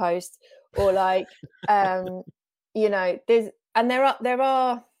to do a post. Or like, you know, there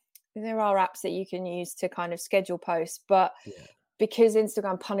are apps that you can use to kind of schedule posts, but because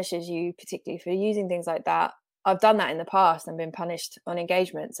Instagram punishes you particularly for using things like that, I've done that in the past and been punished on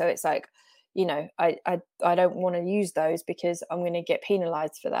engagement. So it's like, you know, I don't want to use those because I'm going to get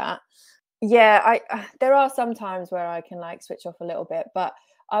penalized for that. Yeah, there are some times where I can like switch off a little bit, but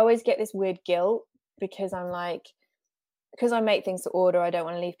I always get this weird guilt because I'm like, because I make things to order, I don't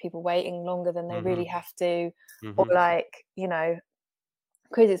want to leave people waiting longer than they really have to. Or like, you know,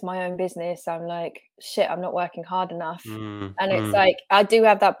 because it's my own business, I'm like, shit, I'm not working hard enough. And it's like, I do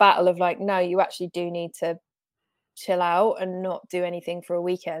have that battle of like, no, you actually do need to chill out and not do anything for a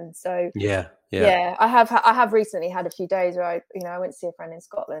weekend. So yeah, I have recently had a few days where I went to see a friend in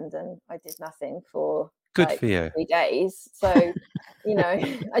Scotland and I did nothing for Good like for you. 3 days. So, you know,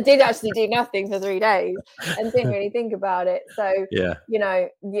 I did actually do nothing for 3 days and didn't really think about it. So, you know,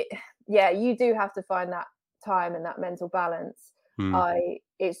 you do have to find that time and that mental balance.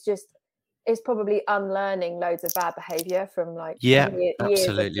 It's probably unlearning loads of bad behavior from like years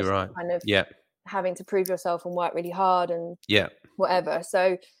absolutely of right. kind of having to prove yourself and work really hard and whatever.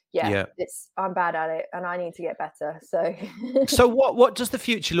 So I'm bad at it and I need to get better. So what does the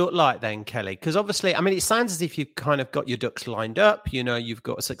future look like then, Kelly? Because obviously, I mean, it sounds as if you've kind of got your ducks lined up. You know, you've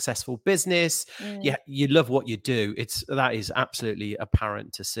got a successful business. You love what you do. That is absolutely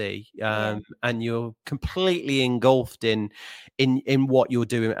apparent to see. And you're completely engulfed in what you're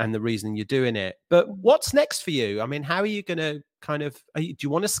doing and the reason you're doing it. But what's next for you? I mean, how are you going to kind of, do you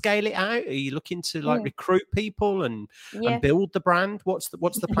want to scale it out? Are you looking to like recruit people and build the brand? What's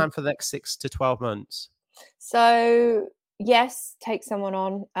the plan for the next 6 to 12 months? So yes, take someone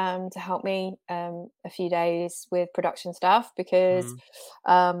on to help me a few days with production stuff because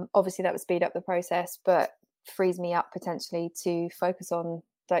obviously that would speed up the process, but frees me up potentially to focus on,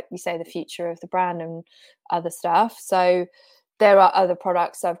 like you say, the future of the brand and other stuff. So there are other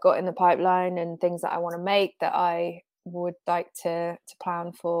products I've got in the pipeline and things that I want to make that I would like to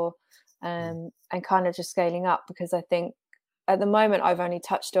plan for and kind of just scaling up, because I think at the moment I've only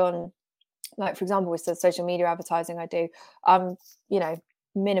touched on, like for example with the social media advertising I do, you know,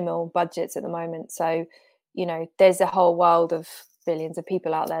 minimal budgets at the moment. So, you know, there's a whole world of billions of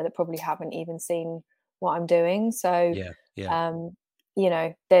people out there that probably haven't even seen what I'm doing. So you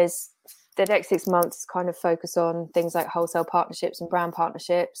know, there's the next 6 months is kind of focus on things like wholesale partnerships and brand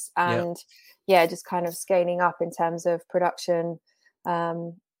partnerships, and just kind of scaling up in terms of production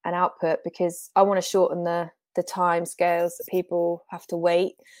and output, because I want to shorten the time scales that people have to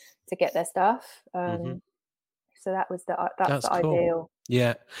wait to get their stuff. So that's the cool. ideal.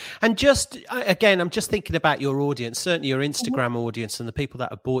 Yeah. And just, again, I'm just thinking about your audience, certainly your Instagram audience and the people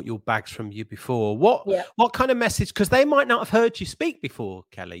that have bought your bags from you before. What kind of message, because they might not have heard you speak before,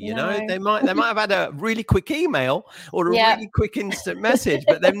 Kelly, you know, they might have had a really quick email or a really quick instant message,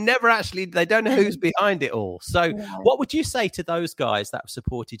 but they've never actually, they don't know who's behind it all. So what would you say to those guys that have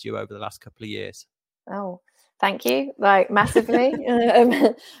supported you over the last couple of years? Oh, thank you. Like, massively.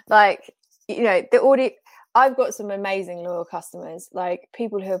 Like, you know, the audience, I've got some amazing loyal customers, like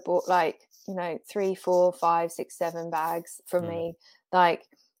people who have bought, like, you know, 3, 4, 5, 6, 7 bags from me, like,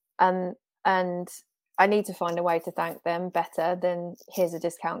 and I need to find a way to thank them better than here's a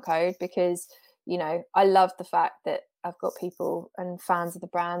discount code, because, you know, I love the fact that I've got people and fans of the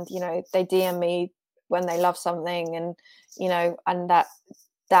brand, you know, they DM me when they love something, and, you know, and that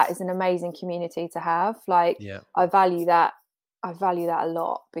is an amazing community to have. Like, I value that a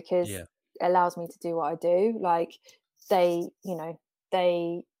lot, because allows me to do what I do. Like, they, you know,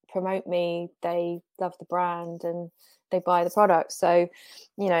 they promote me, they love the brand, and they buy the product. So,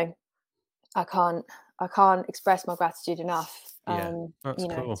 you know, I can't express my gratitude enough, you know,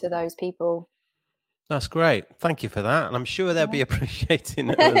 cool. to those people. That's great. Thank you for that. And I'm sure they'll be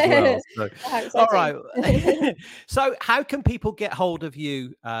appreciating it as well. So, all right. So how can people get hold of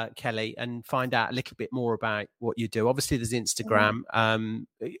you, Kelly, and find out a little bit more about what you do? Obviously, there's Instagram.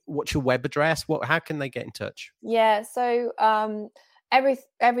 What's your web address? How can they get in touch? Yeah. So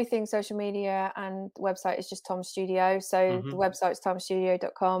everything social media and website is just Tom Studio. So the website is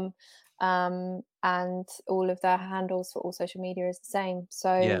tomstudio.com. And all of their handles for all social media is the same. So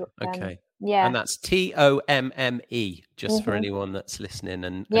and that's TOMME, just for anyone that's listening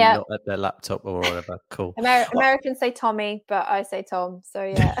and not at their laptop or whatever. Cool. Americans say Tommy, but I say Tom. So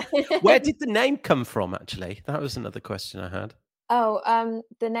yeah. Where did the name come from? Actually, that was another question I had.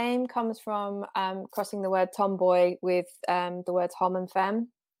 The name comes from crossing the word tomboy with the words homme and femme.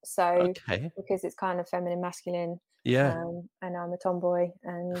 So because it's kind of feminine, masculine. Yeah. And I'm a tomboy,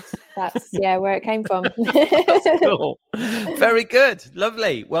 and that's where it came from. That's cool. Very good.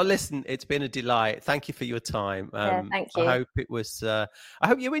 Lovely. Well, listen, it's been a delight. Thank you for your time. Thank you. I hope it was I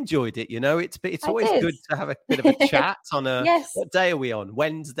hope you enjoyed it. You know, it's always good to have a bit of a chat on a what day are we on?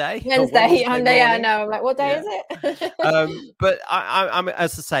 Wednesday. I know. I'm like, what day is it? But I'm,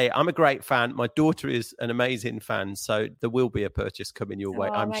 as I say, I'm a great fan. My daughter is an amazing fan, so there will be a purchase coming your way,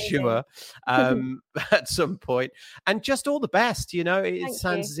 I'm sure, at some point. And just all the best, you know. It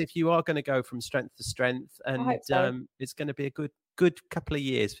sounds as if you are going to go from strength to strength, and it's going to be a good couple of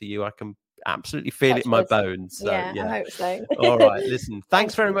years for you. I can absolutely feel it in my bones. So, I hope so. All right, listen.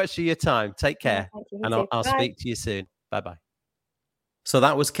 Thanks very much for your time. Take care, and I'll speak to you soon. Bye. So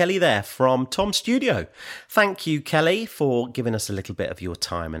that was Kelly there from Tom Studio. Thank you, Kelly, for giving us a little bit of your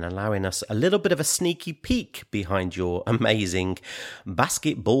time and allowing us a little bit of a sneaky peek behind your amazing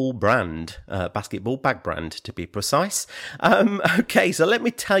basketball bag brand, to be precise. Okay, so let me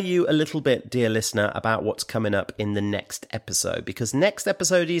tell you a little bit, dear listener, about what's coming up in the next episode, because next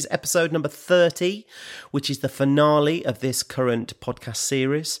episode is episode number 30, which is the finale of this current podcast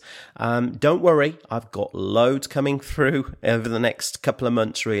series. Don't worry, I've got loads coming through over the next couple of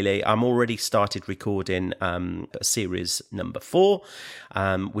months, really. I'm already started recording series number 4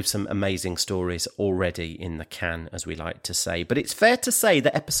 with some amazing stories already in the can, as we like to say. But it's fair to say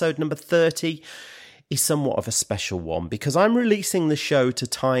that episode number 30 is somewhat of a special one, because I'm releasing the show to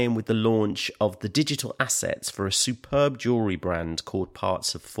tie in with the launch of the digital assets for a superb jewellery brand called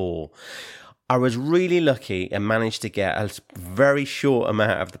Parts of 4. I was really lucky and managed to get a very short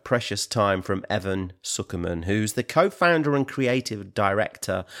amount of the precious time from Evan Zuckerman, who's the co-founder and creative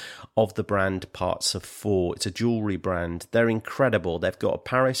director of the brand Parts of 4. It's a jewellery brand. They're incredible. They've got a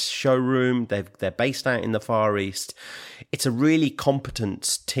Paris showroom. They're based out in the Far East. It's a really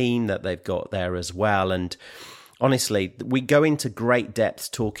competent team that they've got there as well. And honestly, we go into great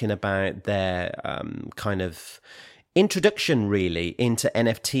depth talking about their kind of introduction really into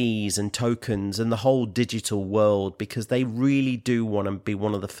NFTs and tokens and the whole digital world, because they really do want to be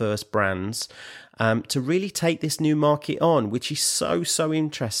one of the first brands to really take this new market on, which is so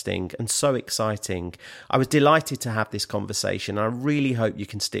interesting and so exciting. I was delighted to have this conversation. I really hope you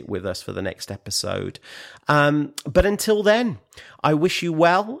can stick with us for the next episode. But until then, I wish you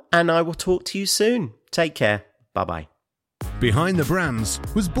well, and I will talk to you soon. Take care. Bye-bye. Behind the Brands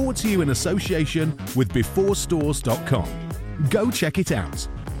was brought to you in association with beforestores.com. Go check it out.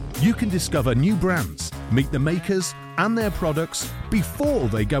 you can discover new brands, meet the makers and their products before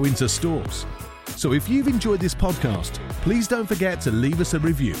they go into stores. So if you've enjoyed this podcast, please don't forget to leave us a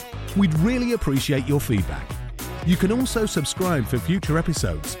review. We'd really appreciate your feedback. You can also subscribe for future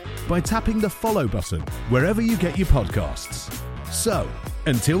episodes by tapping the follow button wherever you get your podcasts. So,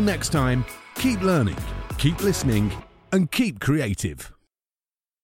 until next time, keep learning, keep listening, and keep creative.